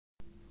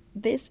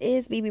This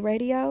is BB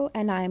Radio,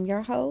 and I am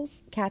your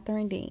host,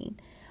 Catherine Dean.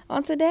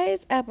 On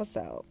today's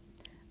episode,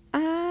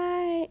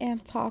 I am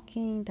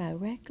talking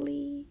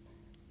directly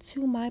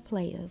to my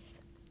players.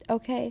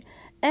 Okay?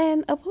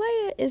 And a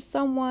player is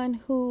someone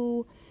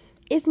who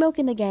is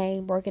milking the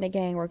game, working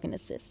the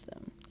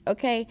system.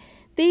 Okay?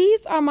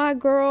 These are my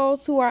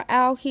girls who are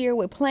out here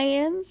with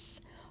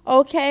plans.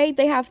 Okay?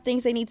 They have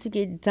things they need to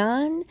get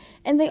done,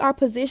 and they are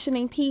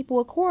positioning people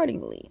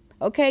accordingly.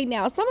 Okay?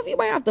 Now, some of you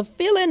might have to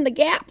fill in the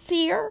gaps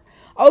here.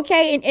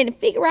 Okay? And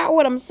figure out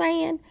what I'm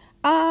saying.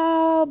 But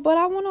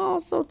I want to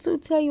also to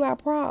tell you our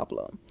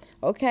problem.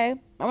 Okay,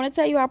 I want to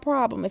tell you our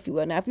problem, if you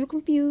will. Now, if you're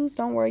confused,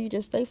 don't worry. You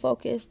just stay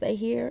focused. Stay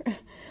here.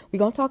 We're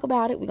gonna talk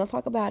about it. We're gonna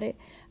talk about it.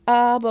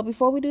 But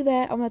before we do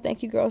that, I want to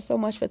thank you, girls, so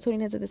much for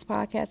tuning into this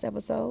podcast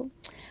episode.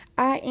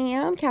 I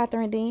am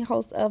Catherine Dean,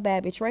 host of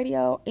Bad Bitch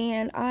Radio,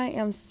 and I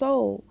am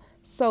so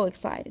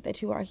excited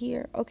that you are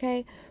here.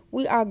 Okay,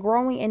 we are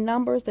growing in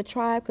numbers. The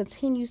tribe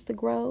continues to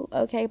grow.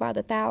 Okay, by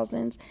the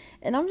thousands,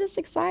 and I'm just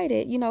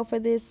excited, for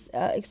this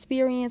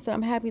experience, and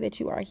I'm happy that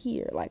you are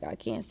here. Like, I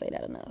can't say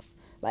that enough.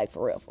 Like,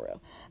 for real, for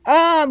real.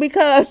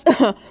 Because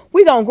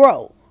we gonna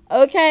grow.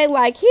 Okay,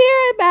 like here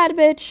at Bad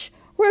Bitch,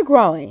 we're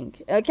growing.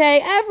 Okay,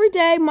 every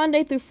day,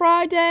 Monday through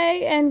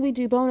Friday, and we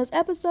do bonus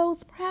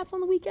episodes, perhaps on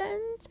the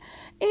weekends.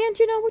 And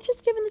we're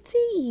just giving the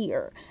tea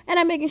here, and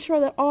I'm making sure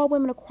that all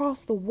women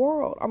across the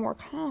world are more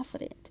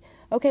confident.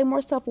 Okay,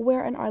 more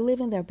self-aware, and are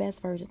living their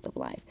best versions of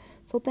life.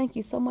 So thank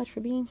you so much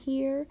for being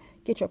here.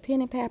 Get your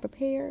pen and pad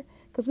prepared,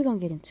 because we're gonna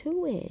get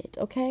into it.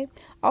 Okay.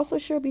 Also,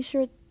 sure be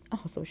sure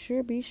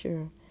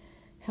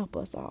help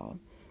us all.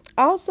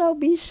 Also,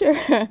 be sure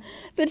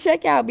to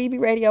check out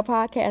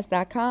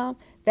bbradiopodcast.com.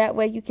 That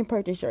way you can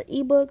purchase your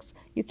ebooks,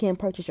 you can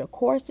purchase your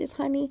courses,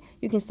 honey.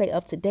 You can stay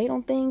up to date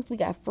on things. We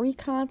got free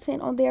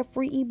content on there,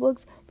 free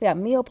ebooks. We got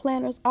meal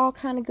planners, all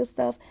kind of good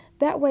stuff.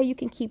 That way you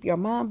can keep your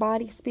mind,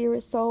 body,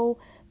 spirit, soul,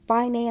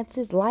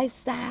 finances,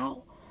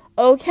 lifestyle,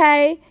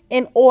 okay,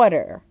 in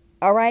order.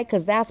 All right,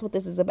 because that's what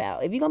this is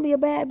about. If you're going to be a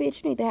bad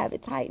bitch, you need to have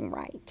it tight and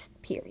right,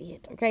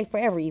 period. Okay,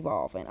 forever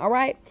evolving. All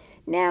right,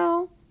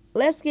 now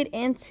let's get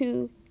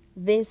into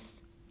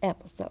this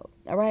episode.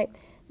 All right.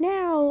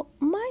 Now,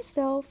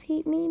 myself,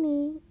 I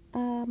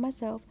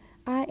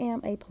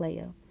am a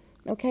player.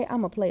 Okay.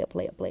 I'm a player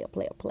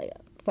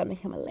from the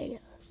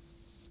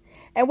Himalayas.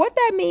 And what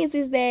that means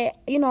is that,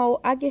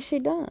 I get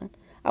shit done.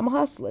 I'm a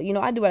hustler.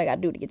 I do what I got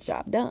to do to get the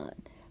job done.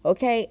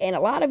 Okay. And a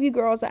lot of you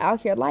girls are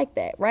out here like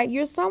that, right?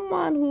 You're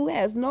someone who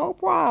has no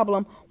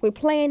problem with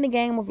playing the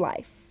game of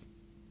life.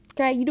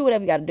 Okay. You do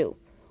whatever you got to do.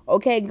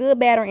 Okay. Good,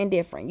 bad, or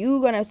indifferent.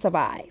 You're going to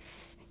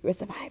survive. You're a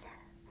survivor.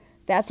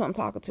 That's what I'm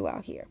talking to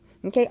out here.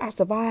 Okay, our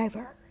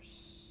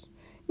survivors.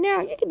 Now,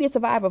 you can be a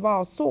survivor of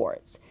all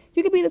sorts.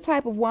 You could be the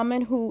type of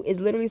woman who is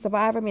literally a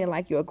survivor, meaning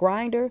like you're a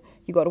grinder.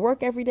 You go to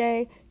work every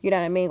day, you know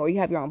what I mean? Or you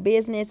have your own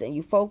business and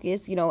you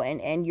focus,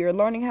 and you're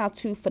learning how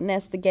to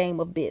finesse the game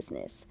of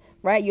business,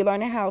 right? You're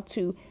learning how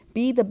to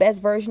be the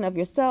best version of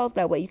yourself.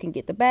 That way you can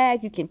get the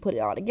bag, you can put it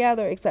all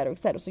together, et cetera, et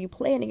cetera. So you're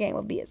playing the game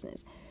of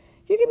business.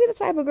 You could be the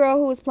type of girl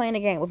who is playing a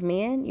game with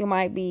men. You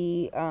might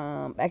be,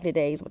 back in the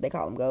days, what they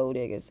call them, gold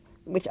diggers,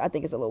 which I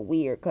think is a little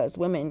weird because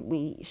women,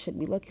 we should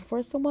be looking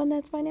for someone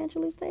that's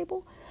financially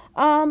stable,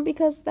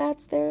 because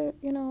that's their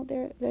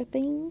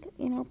thing,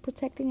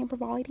 protecting and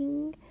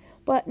providing.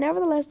 But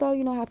nevertheless, though,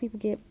 you know how people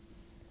get.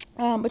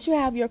 But you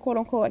have your quote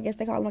unquote, I guess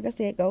they call them, like I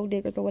said, gold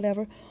diggers or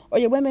whatever, or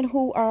your women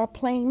who are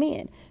playing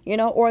men,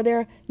 or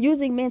they're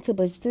using men to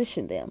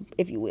position them,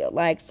 if you will.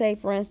 Like, say,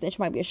 for instance,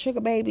 you might be a sugar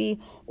baby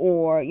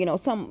or,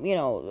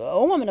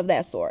 a woman of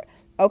that sort.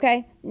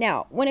 Okay.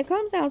 Now, when it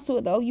comes down to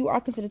it, though, you are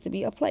considered to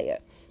be a player.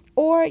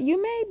 Or you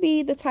may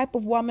be the type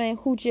of woman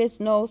who just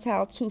knows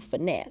how to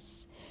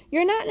finesse.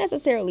 You're not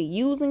necessarily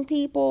using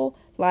people,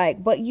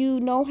 but you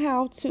know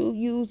how to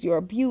use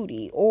your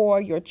beauty or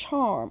your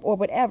charm or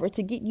whatever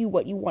to get you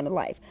what you want in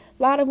life.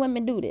 A lot of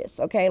women do this,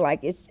 okay?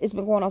 Like, it's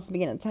been going on since the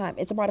beginning of time.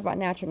 It's a part of our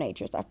natural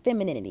nature. It's our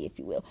femininity, if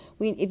you will.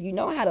 If you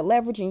know how to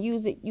leverage and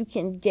use it, you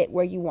can get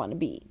where you want to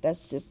be.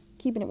 That's just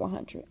keeping it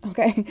 100,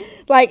 okay?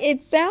 Like,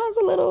 it sounds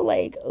a little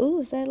like, ooh,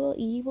 is that a little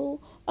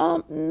evil?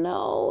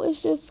 No,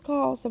 it's just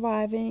called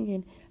surviving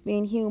and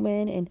being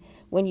human. And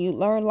when you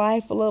learn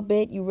life a little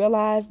bit, you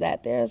realize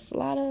that there's a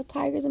lot of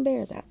tigers and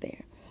bears out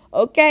there.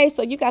 Okay,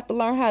 so you got to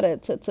learn how to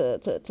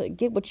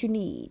get what you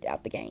need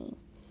out the game.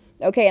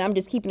 Okay, and I'm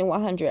just keeping it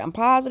 100. I'm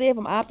positive.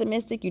 I'm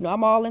optimistic.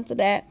 I'm all into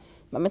that.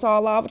 I'm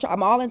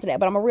all into that,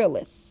 but I'm a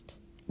realist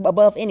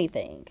above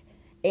anything.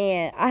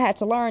 And I had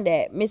to learn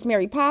that Miss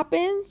Mary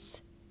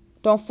Poppins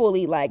don't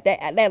fully, like, that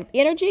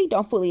energy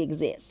don't fully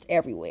exist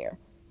everywhere,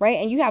 right?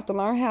 And you have to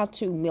learn how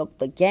to milk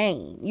the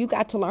game. You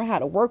got to learn how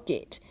to work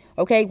it.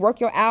 Okay, work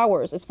your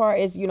hours as far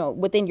as,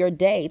 within your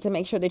day to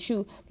make sure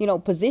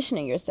that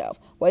positioning yourself,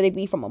 whether it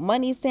be from a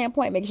money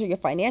standpoint, making sure you're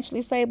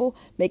financially stable,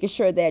 making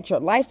sure that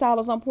your lifestyle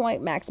is on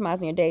point,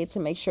 maximizing your day to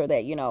make sure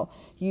that,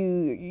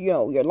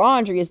 your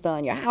laundry is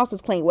done, your house is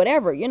clean,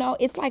 whatever,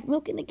 it's like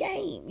milking the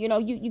game.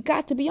 You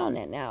got to be on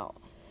that now.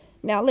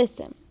 Now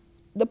listen,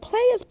 the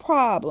player's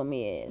problem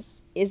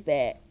is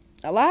that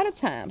A lot of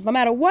times, no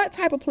matter what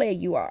type of player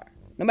you are,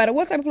 no matter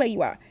what type of player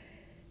you are,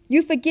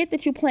 you forget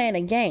that you're playing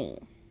a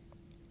game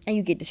and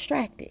you get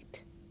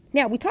distracted.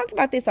 Now, we talked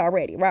about this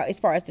already, right, as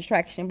far as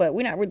distraction, but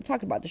we're not really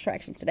talking about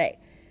distraction today.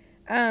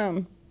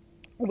 What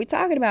we're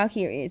talking about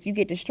here is you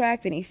get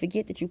distracted and you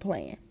forget that you're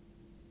playing,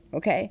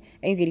 okay?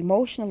 And you get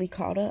emotionally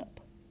caught up.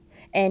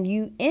 And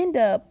you end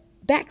up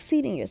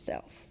backseating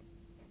yourself.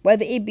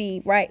 Whether it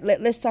be, right,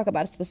 let's talk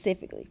about it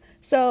specifically.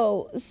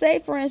 So, say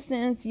for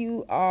instance,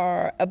 you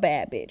are a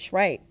bad bitch,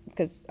 right?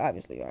 Because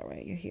obviously you are,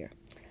 right? You're here.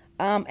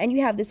 And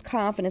you have this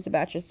confidence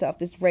about yourself,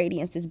 this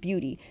radiance, this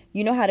beauty.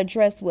 You know how to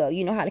dress well.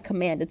 You know how to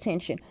command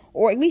attention,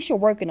 or at least you're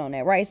working on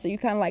that, right? So you're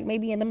kind of like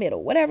maybe in the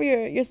middle, whatever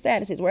your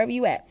status is, wherever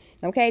you at,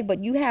 okay?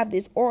 But you have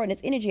this aura and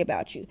this energy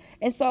about you.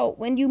 And so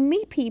when you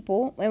meet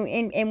people,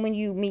 and when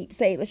you meet,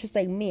 say, let's just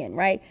say men,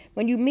 right?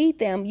 When you meet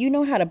them, you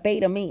know how to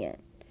bait them in.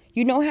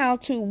 You know how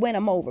to win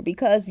them over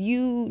because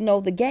you know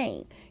the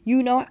game.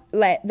 You know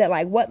like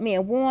what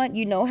men want.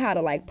 You know how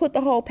to like put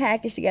the whole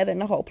package together in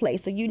the whole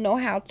place. So you know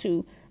how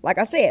to, like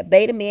I said,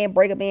 bait them in,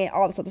 break them in,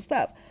 all this other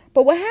stuff.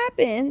 But what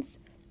happens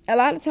a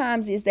lot of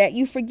times is that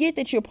you forget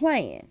that you're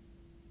playing.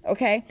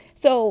 Okay,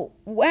 so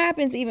what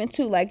happens even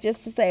too, like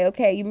just to say,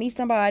 okay, you meet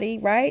somebody,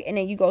 right, and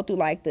then you go through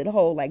like the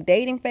whole like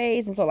dating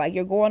phase, and so like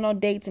you're going on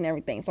dates and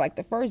everything. So like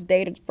the first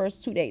date or the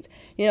first 2 dates,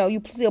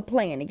 you still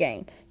playing the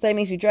game. So that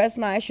means you dress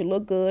nice, you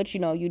look good,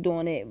 you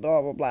doing it,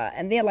 blah blah blah.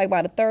 And then like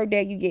by the third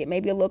date, you get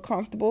maybe a little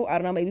comfortable. I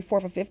don't know, maybe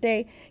fourth or fifth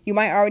date, you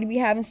might already be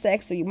having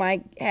sex, or you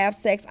might have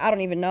sex. I don't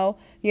even know,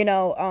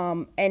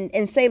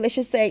 and say, let's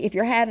just say if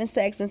you're having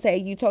sex, and say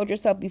you told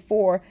yourself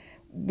before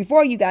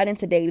you got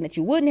into dating that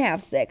you wouldn't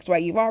have sex,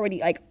 right? You've already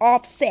like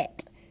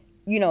offset,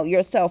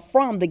 yourself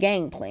from the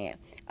game plan.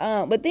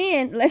 But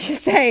then let's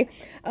just say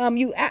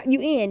you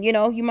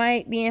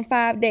might be in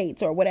 5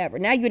 dates or whatever.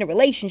 Now you're in a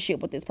relationship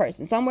with this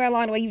person. Somewhere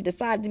along the way you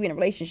decided to be in a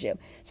relationship.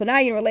 So now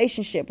you're in a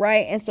relationship,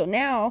 right? And so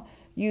now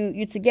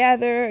you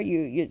together,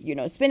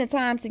 spending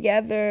time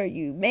together.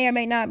 You may or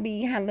may not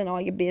be handling all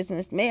your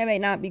business, may or may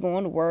not be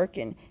going to work,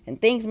 and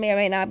things may or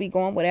may not be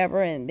going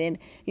whatever. And then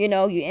you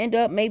end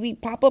up maybe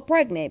pop up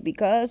pregnant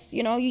because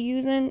you're not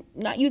using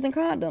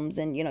condoms,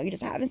 and you're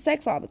just having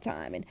sex all the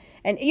time,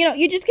 and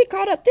you just get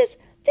caught up. This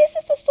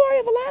is the story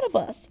of a lot of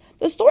us.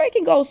 The story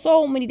can go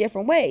so many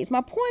different ways.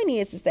 My point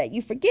is that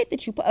you forget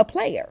that you're a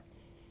player.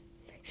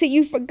 See,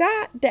 you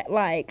forgot that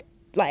like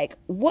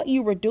what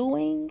you were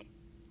doing,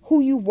 who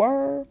you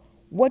were,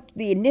 what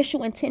the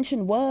initial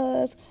intention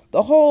was,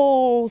 the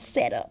whole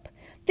setup.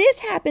 This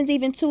happens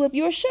even too if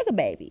you're a sugar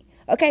baby.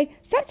 Okay,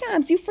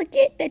 sometimes you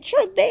forget that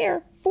you're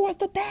there for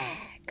the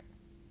bag.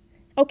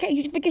 Okay,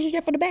 you forget you're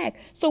there for the bag.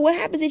 So what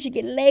happens is you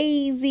get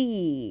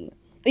lazy,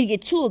 or you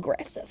get too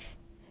aggressive.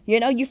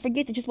 You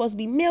forget that you're supposed to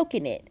be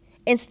milking it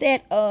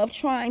instead of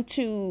trying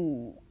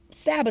to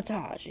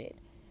sabotage it,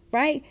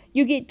 right?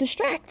 You get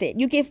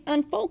distracted. You get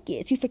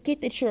unfocused. You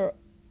forget that you're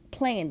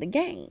playing the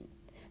game.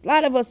 A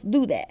lot of us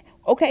do that.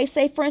 Okay,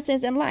 say for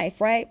instance in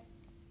life, right?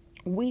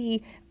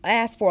 We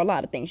ask for a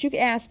lot of things. You can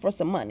ask for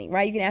some money,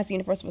 right? You can ask the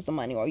universe for some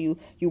money, or you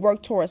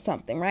work towards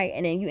something, right?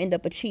 And then you end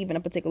up achieving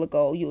a particular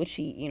goal. You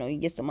achieve, you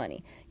get some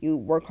money. You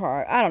work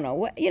hard. I don't know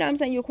what, what I'm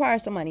saying. You acquire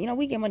some money.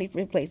 We get money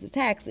from places,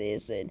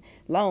 taxes and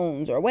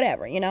loans or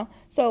whatever,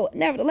 So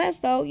nevertheless,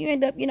 though, you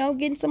end up,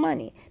 getting some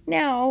money.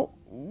 Now,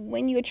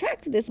 when you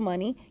attracted this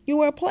money, you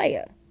were a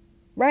player.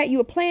 Right? You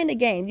were playing the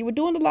game. You were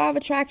doing the law of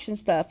attraction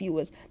stuff. You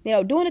was,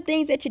 doing the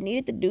things that you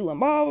needed to do and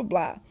blah, blah,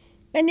 blah.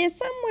 And then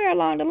somewhere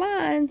along the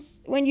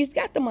lines, when you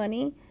got the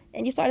money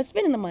and you started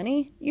spending the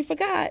money, you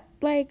forgot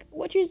like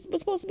what you were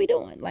supposed to be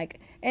doing, like,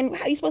 and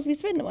how you supposed to be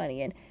spending the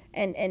money,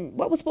 and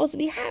what was supposed to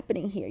be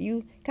happening here.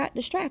 You got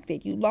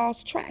distracted. You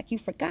lost track. You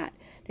forgot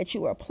that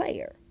you were a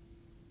player.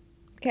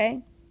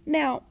 Okay?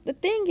 Now, the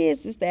thing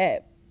is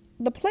that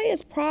the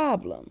player's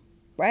problem,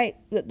 right?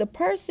 The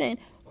person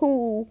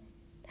who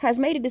has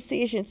made a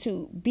decision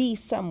to be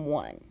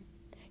someone.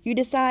 You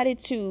decided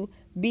to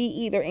be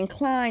either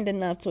inclined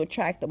enough to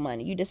attract the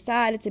money. You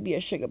decided to be a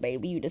sugar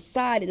baby. You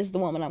decided this is the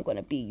woman I'm going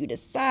to be. You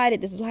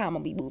decided this is how I'm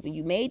going to be moving.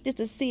 You made this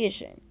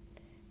decision,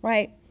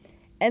 right?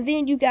 And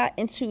then you got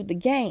into the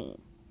game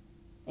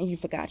and you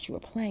forgot you were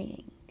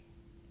playing.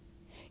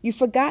 You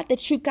forgot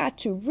that you got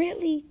to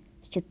really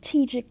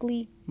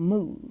strategically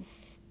move.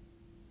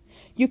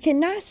 You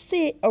cannot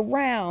sit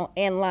around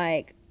and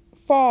like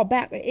fall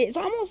back. It's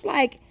almost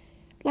like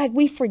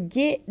we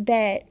forget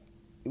that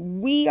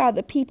we are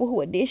the people who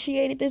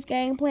initiated this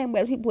game plan.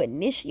 We're the people who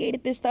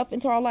initiated this stuff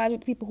into our lives. We're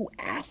the people who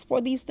asked for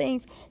these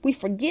things. We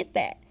forget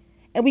that.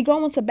 And we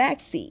go into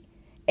backseat.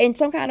 In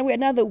some kind of way or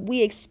another,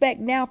 we expect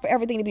now for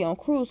everything to be on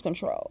cruise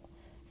control,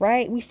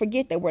 right? We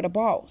forget that we're the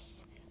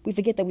boss. We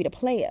forget that we're the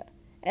player.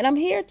 And I'm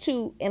here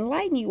to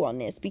enlighten you on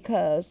this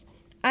because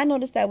I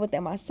noticed that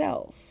within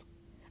myself.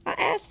 I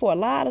ask for a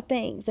lot of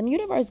things, and the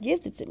universe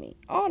gives it to me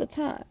all the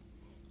time.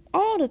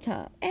 All the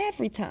time.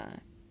 Every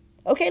time.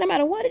 Okay, no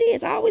matter what it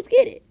is, I always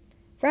get it,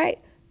 right?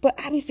 But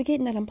I be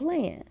forgetting that I'm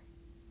playing.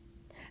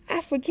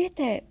 I forget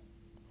that,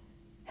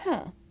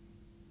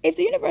 if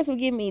the universe will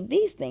give me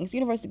these things, the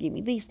universe will give me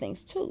these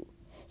things too.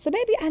 So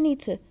maybe I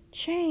need to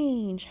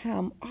change how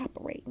I'm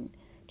operating,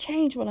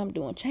 change what I'm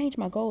doing, change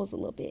my goals a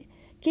little bit,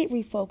 get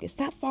refocused,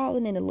 stop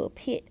falling in a little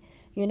pit,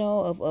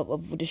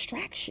 of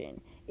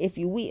distraction, if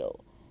you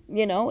will,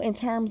 in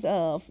terms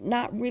of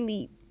not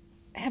really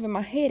having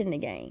my head in the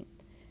game,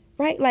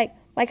 right? Like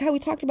how we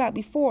talked about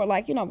before,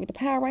 like, with the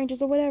Power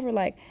Rangers or whatever,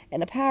 like, and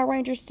the Power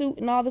Ranger suit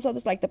and all this other,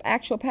 like the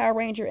actual Power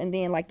Ranger and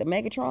then like the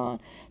Megatron.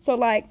 So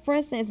like, for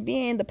instance,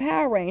 being the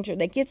Power Ranger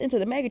that gets into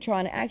the Megatron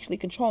and actually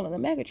controlling the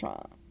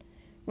Megatron,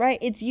 right?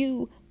 It's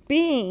you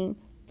being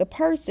the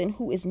person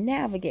who is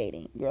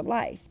navigating your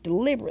life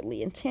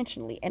deliberately,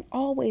 intentionally, and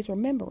always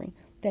remembering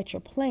that you're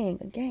playing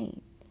a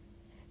game.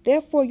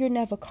 Therefore, you're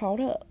never caught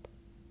up.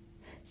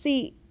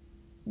 See,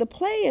 the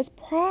player's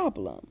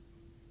problem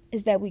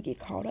is that we get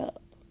caught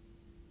up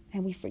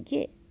and we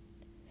forget.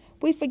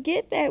 We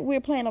forget that we're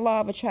playing a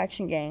law of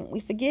attraction game. We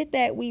forget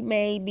that we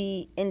may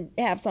be and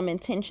have some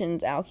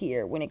intentions out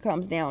here when it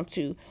comes down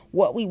to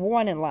what we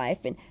want in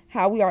life and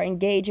how we are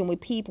engaging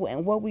with people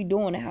and what we're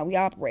doing and how we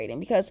operating.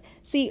 Because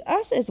see,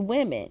 us as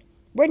women,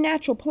 we're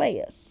natural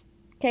players.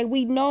 Okay,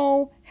 we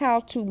know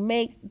how to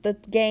make the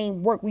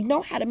game work. We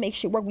know how to make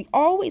shit work. We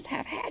always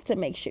have had to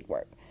make shit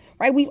work,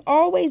 right? We've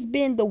always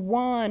been the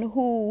one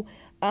who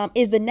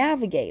is the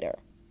navigator.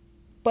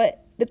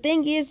 But the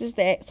thing is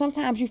that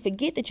sometimes you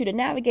forget that you're the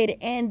navigator,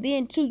 and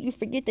then too you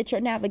forget that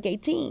you're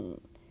navigating,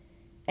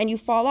 and you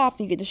fall off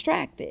and you get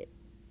distracted.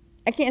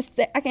 I can't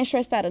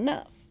stress that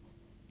enough.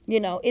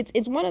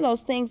 It's one of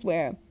those things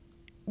where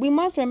we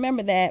must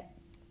remember that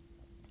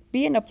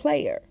being a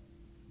player,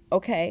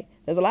 okay,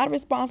 there's a lot of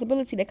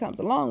responsibility that comes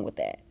along with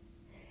that,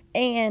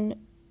 and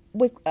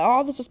with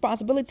all this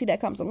responsibility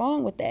that comes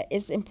along with that,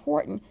 it's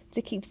important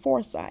to keep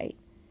foresight.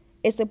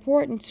 It's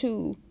important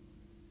to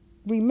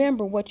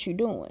remember what you're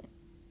doing.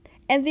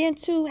 And then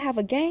to have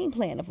a game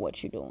plan of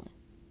what you're doing.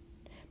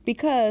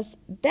 Because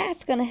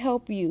that's going to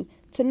help you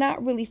to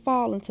not really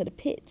fall into the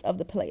pits of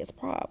the player's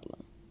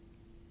problem.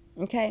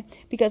 Okay?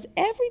 Because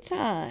every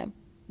time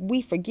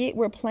we forget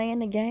we're playing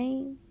the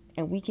game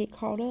and we get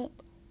caught up,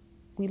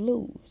 we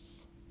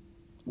lose.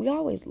 We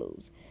always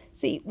lose.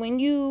 See, when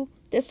you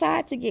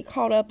decide to get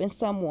caught up in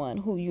someone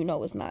who you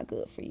know is not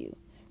good for you,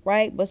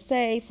 right? But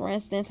say, for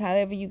instance,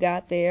 however you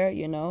got there,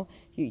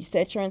 you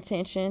set your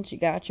intentions, you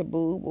got your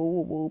boo,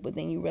 boo, boo, boo, but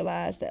then you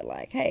realize that,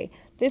 like, hey,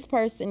 this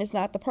person is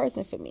not the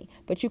person for me,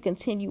 but you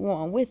continue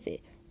on with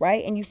it,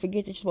 right? And you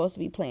forget that you're supposed to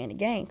be playing the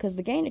game, because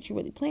the game that you're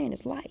really playing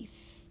is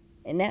life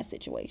in that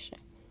situation,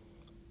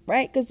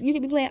 right? Because you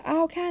could be playing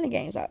all kind of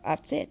games.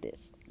 I've said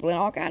this, playing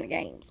all kind of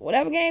games.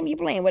 Whatever game you're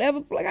playing,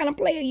 whatever kind of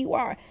player you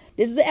are,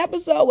 this is an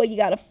episode where you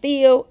got to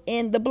fill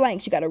in the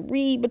blanks. You got to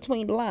read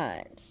between the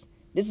lines.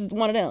 This is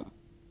one of them.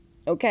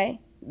 Okay,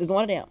 there's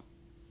one of them.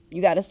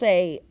 You got to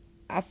say,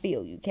 I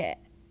feel you, Kat.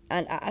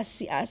 And I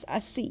see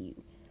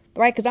you,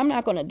 right? Because I'm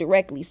not going to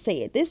directly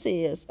say it. This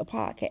is a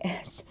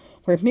podcast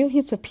where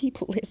millions of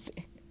people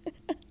listen.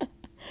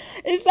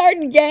 It's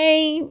certain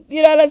game,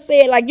 you know what I'm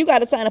saying? Like, you got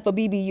to sign up for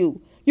BBU.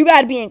 You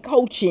got to be in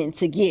coaching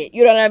to get,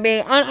 you know what I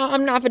mean?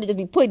 I'm not going to just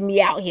be putting me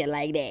out here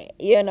like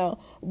that,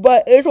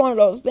 But it's one of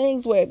those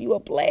things where if you a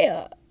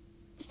player,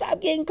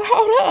 stop getting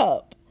caught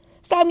up.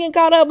 Stop getting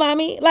caught up,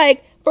 mommy.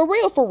 Like, for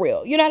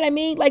real. You know what I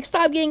mean? Like,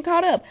 stop getting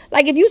caught up.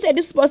 Like, if you said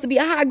this is supposed to be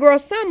a hot girl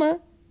summer,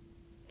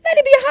 let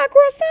it be a hot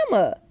girl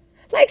summer.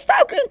 Like,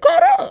 stop getting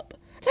caught up.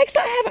 Like,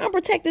 stop having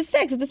unprotected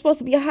sex if this is supposed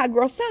to be a hot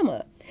girl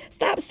summer.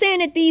 Stop saying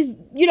that these,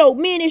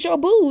 men is your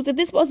boos if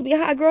this is supposed to be a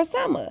hot girl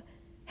summer.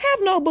 Have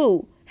no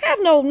boo. Have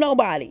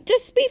nobody.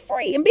 Just be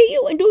free and be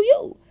you and do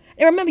you.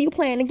 And remember, you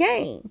playing the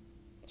game.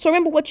 So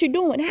remember what you're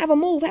doing. Have a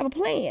move. Have a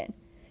plan.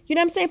 You know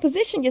what I'm saying?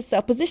 Position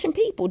yourself. Position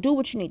people. Do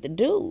what you need to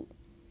do.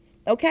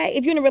 Okay?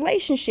 If you're in a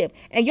relationship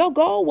and your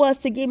goal was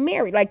to get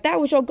married, like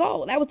that was your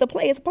goal. That was the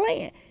player's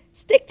plan.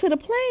 Stick to the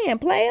plan,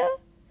 player.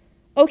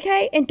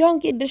 Okay? And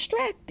don't get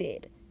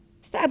distracted.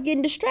 Stop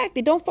getting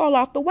distracted. Don't fall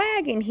off the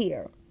wagon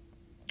here.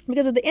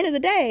 Because at the end of the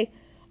day,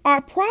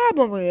 our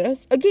problem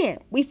is, again,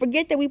 we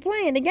forget that we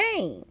playing the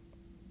game.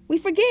 We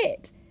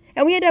forget.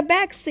 And we end up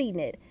backseating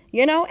it,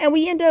 and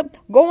we end up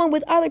going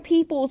with other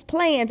people's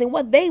plans and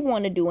what they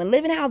want to do and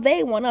living how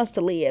they want us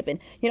to live and,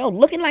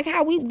 looking like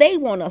how they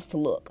want us to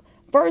look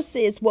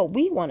versus what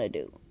we want to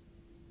do.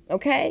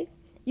 Okay?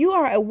 You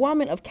are a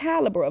woman of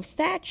caliber, of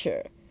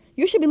stature.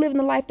 You should be living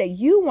the life that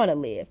you want to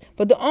live.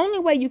 But the only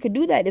way you can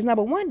do that is,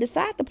 number one,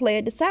 decide to play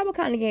it, decide what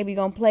kind of game you're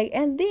going to play,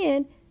 and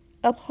then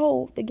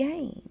uphold the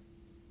game.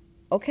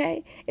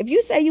 Okay? If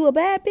you say you a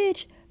bad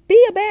bitch,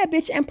 be a bad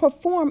bitch and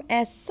perform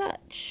as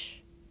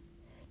such.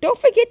 Don't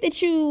forget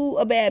that you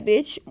a bad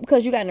bitch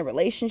because you got in a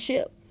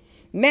relationship.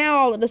 Now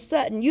all of a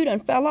sudden you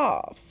done fell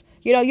off.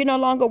 You're no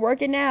longer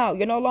working out.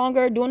 You're no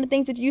longer doing the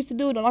things that you used to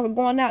do. No longer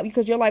going out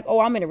because you're like, oh,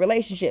 I'm in a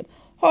relationship.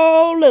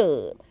 Hold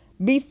up.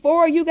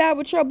 Before you got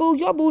with your boo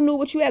knew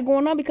what you had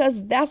going on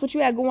because that's what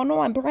you had going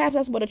on. Perhaps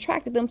that's what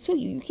attracted them to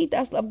you. You keep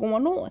that stuff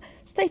going on.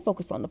 Stay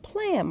focused on the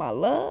plan, my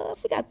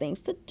love. We got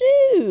things to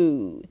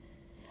do.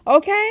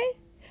 Okay?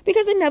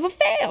 Because it never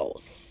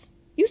fails.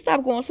 You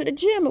stop going to the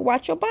gym and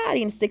watch your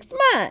body in 6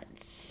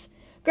 months.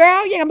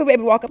 Girl, you ain't gonna be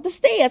able to walk up the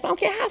stairs. I don't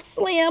care how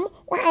slim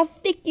or how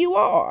thick you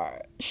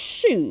are.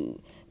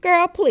 Shoot.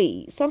 Girl,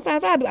 please.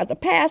 Sometimes I'll be about to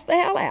pass the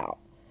hell out.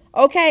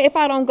 Okay, if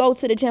I don't go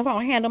to the gym, if I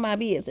don't handle my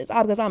business,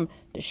 all because I'm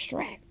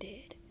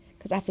distracted.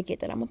 Because I forget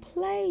that I'm a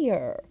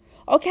player.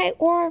 Okay,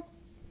 or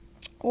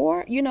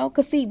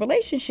because see,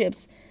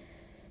 relationships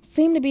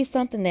seem to be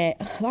something that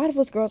a lot of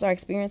us girls are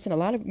experiencing. A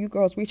lot of you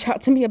girls reach out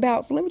to me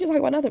about. So let me just talk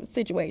about another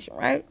situation,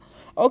 right?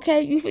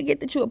 Okay, you forget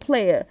that you're a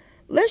player.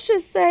 Let's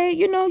just say,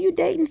 you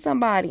dating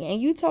somebody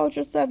and you told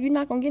yourself you're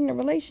not going to get in a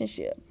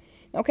relationship.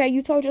 Okay,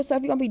 you told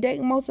yourself you're going to be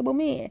dating multiple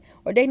men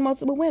or dating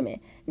multiple women.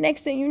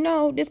 Next thing you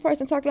know, this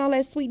person talking all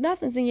that sweet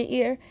nothings in your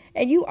ear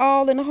and you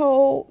all in a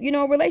whole,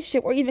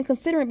 relationship or even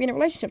considering being in a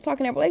relationship,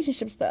 talking that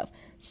relationship stuff.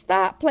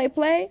 Stop,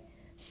 play.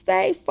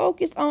 Stay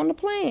focused on the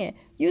plan.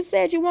 You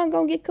said you weren't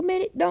going to get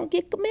committed. Don't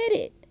get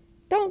committed.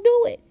 Don't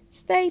do it.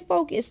 Stay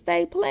focused.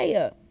 Stay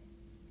player.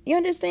 You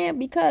understand?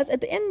 Because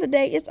at the end of the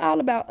day, it's all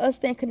about us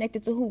staying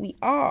connected to who we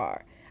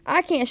are.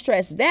 I can't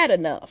stress that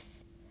enough.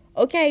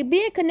 Okay?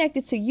 Being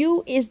connected to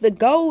you is the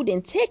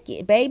golden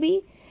ticket,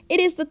 baby.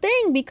 It is the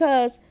thing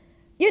because,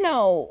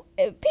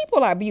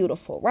 people are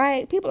beautiful,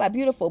 right? People are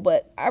beautiful,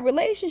 but our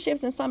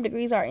relationships in some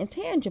degrees are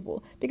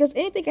intangible because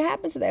anything can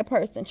happen to that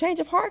person. Change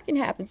of heart can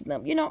happen to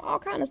them, all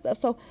kind of stuff.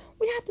 So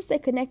we have to stay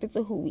connected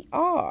to who we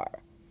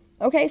are.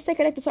 Okay? Stay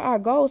connected to our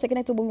goals, stay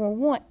connected to what we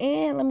want.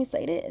 And let me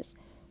say this.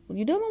 When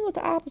you're dealing with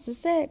the opposite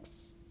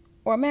sex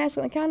or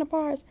masculine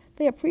counterparts,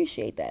 they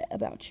appreciate that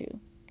about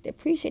you. They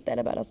appreciate that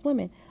about us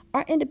women.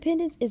 Our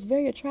independence is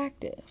very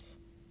attractive.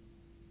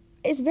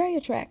 It's very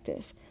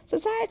attractive.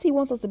 Society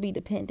wants us to be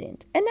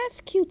dependent, and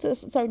that's cute to a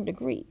certain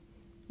degree.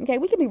 Okay,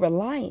 we can be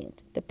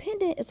reliant.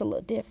 Dependent is a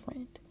little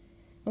different.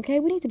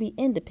 Okay, we need to be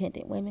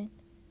independent women.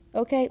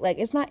 Okay, like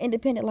it's not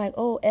independent like,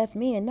 oh, F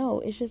men. No,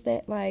 it's just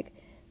that like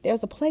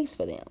there's a place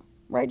for them.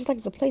 Right, just like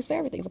it's a place for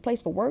everything. It's a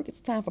place for work.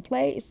 It's time for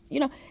play. It's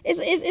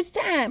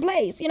time,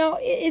 place.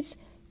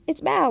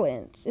 It's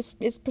balance.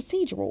 It's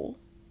procedural,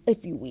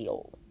 if you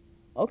will.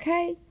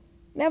 Okay.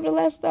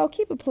 Nevertheless, though,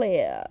 keep it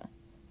player.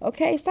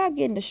 Okay, stop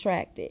getting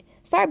distracted.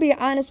 Start being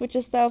honest with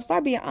yourself.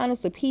 Start being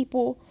honest with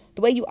people.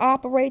 The way you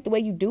operate, the way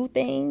you do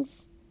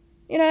things.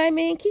 You know what I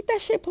mean? Keep that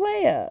shit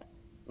player.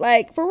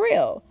 Like for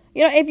real.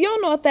 If you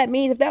don't know what that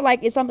means, if that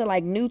like is something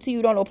like new to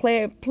you, don't know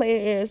player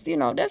is,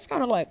 that's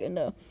kind of like in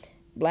the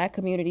Black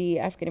community,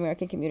 African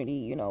American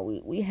community,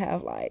 we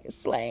have like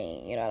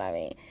slang, you know what I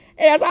mean?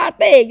 And that's our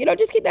thing,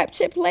 just keep that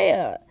shit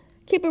player.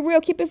 Keep it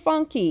real, keep it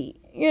funky,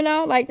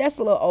 like that's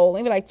a little old,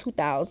 maybe like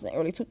 2000,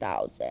 early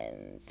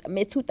 2000s,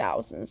 mid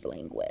 2000s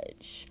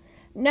language.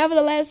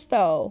 Nevertheless,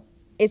 though,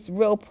 it's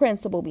real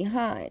principle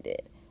behind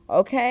it,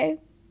 okay?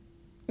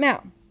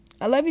 Now,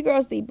 I love you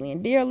girls deeply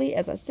and dearly.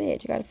 As I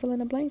said, you got to fill in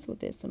the blanks with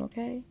this one,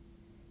 okay?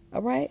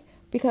 All right?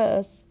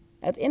 Because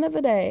at the end of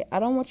the day, I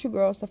don't want you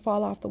girls to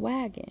fall off the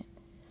wagon.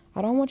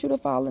 I don't want you to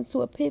fall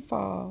into a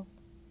pitfall.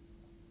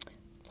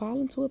 Fall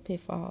into a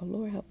pitfall.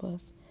 Lord help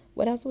us.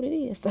 Well, that's what it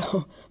is.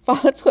 So,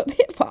 fall into a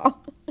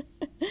pitfall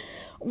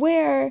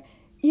where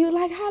you're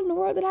like, how in the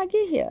world did I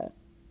get here?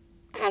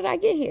 How did I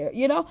get here?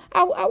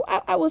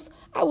 I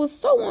was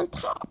so on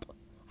top.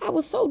 I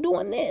was so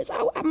doing this.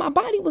 My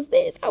body was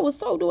this. I was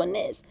so doing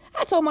this.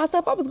 I told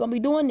myself I was going to be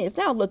doing this.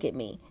 Now look at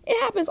me. It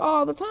happens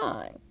all the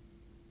time.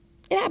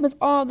 It happens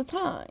all the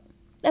time.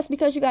 That's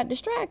because you got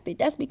distracted.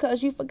 That's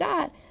because you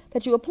forgot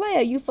that you're a player.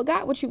 You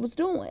forgot what you was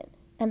doing.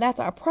 And that's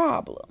our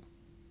problem.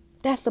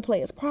 That's the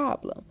player's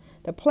problem.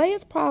 The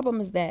player's problem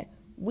is that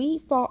we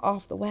fall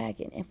off the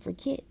wagon and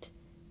forget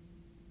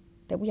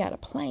that we had a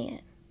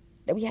plan,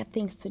 that we had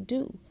things to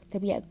do,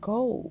 that we had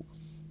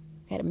goals,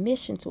 we had a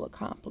mission to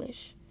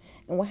accomplish.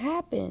 And what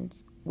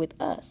happens with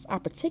us, our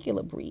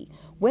particular breed,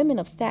 women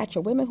of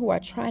stature, women who are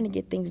trying to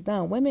get things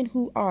done, women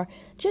who are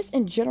just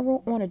in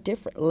general on a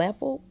different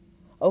level,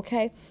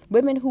 okay?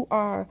 Women who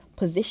are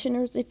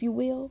positioners, if you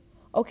will,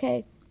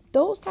 okay?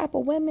 Those type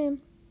of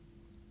women,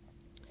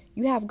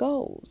 you have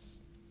goals,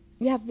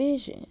 you have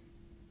vision.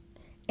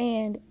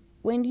 And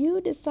when you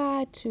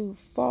decide to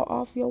fall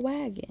off your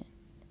wagon,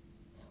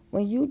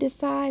 when you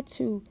decide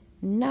to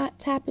not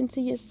tap into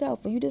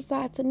yourself, when you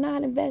decide to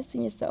not invest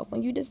in yourself,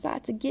 when you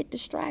decide to get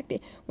distracted,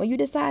 when you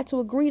decide to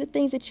agree to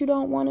things that you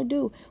don't want to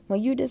do,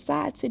 when you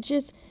decide to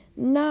just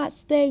not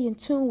stay in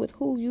tune with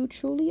who you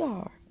truly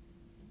are,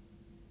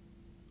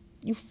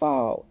 you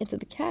fall into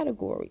the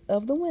category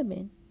of the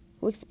women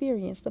who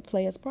experience the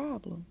player's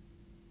problem.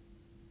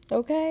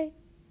 Okay?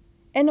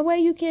 And the way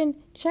you can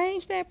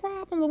change that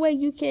problem, the way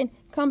you can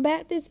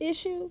combat this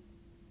issue,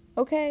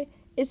 okay,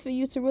 is for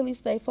you to really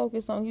stay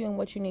focused on you and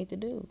what you need to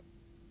do.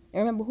 And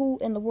remember who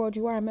in the world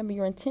you are. Remember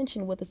your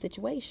intention with the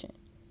situation.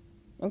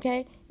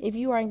 Okay? If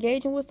you are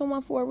engaging with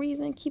someone for a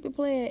reason, keep it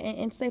playing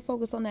and stay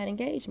focused on that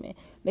engagement.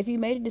 If you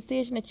made a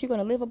decision that you're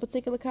going to live a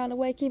particular kind of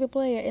way, keep it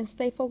playing and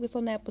stay focused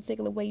on that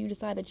particular way you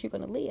decide that you're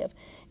going to live.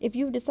 If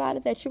you've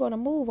decided that you're going to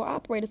move or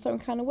operate a certain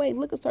kind of way,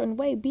 look a certain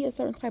way, be a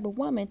certain type of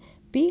woman,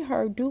 be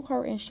her, do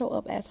her, and show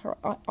up as her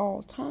at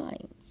all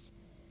times.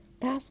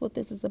 That's what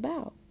this is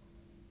about.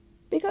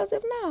 Because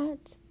if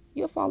not,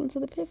 you'll fall into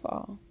the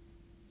pitfall.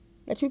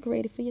 that you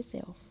created for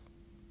yourself.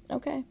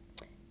 Okay.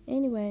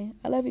 Anyway,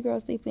 I love you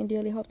girls deeply and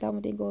dearly. Hope that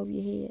one didn't go over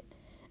your head.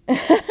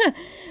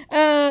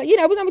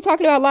 We're gonna be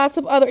talking about lots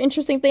of other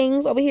interesting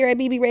things over here at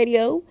BB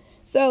Radio.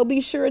 So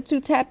be sure to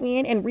tap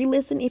in and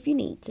re-listen if you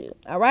need to.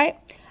 All right.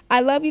 I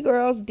love you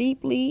girls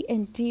deeply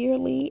and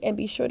dearly, and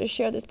be sure to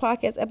share this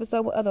podcast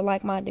episode with other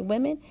like-minded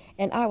women.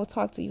 And I will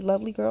talk to you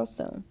lovely girls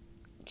soon.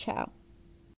 Ciao.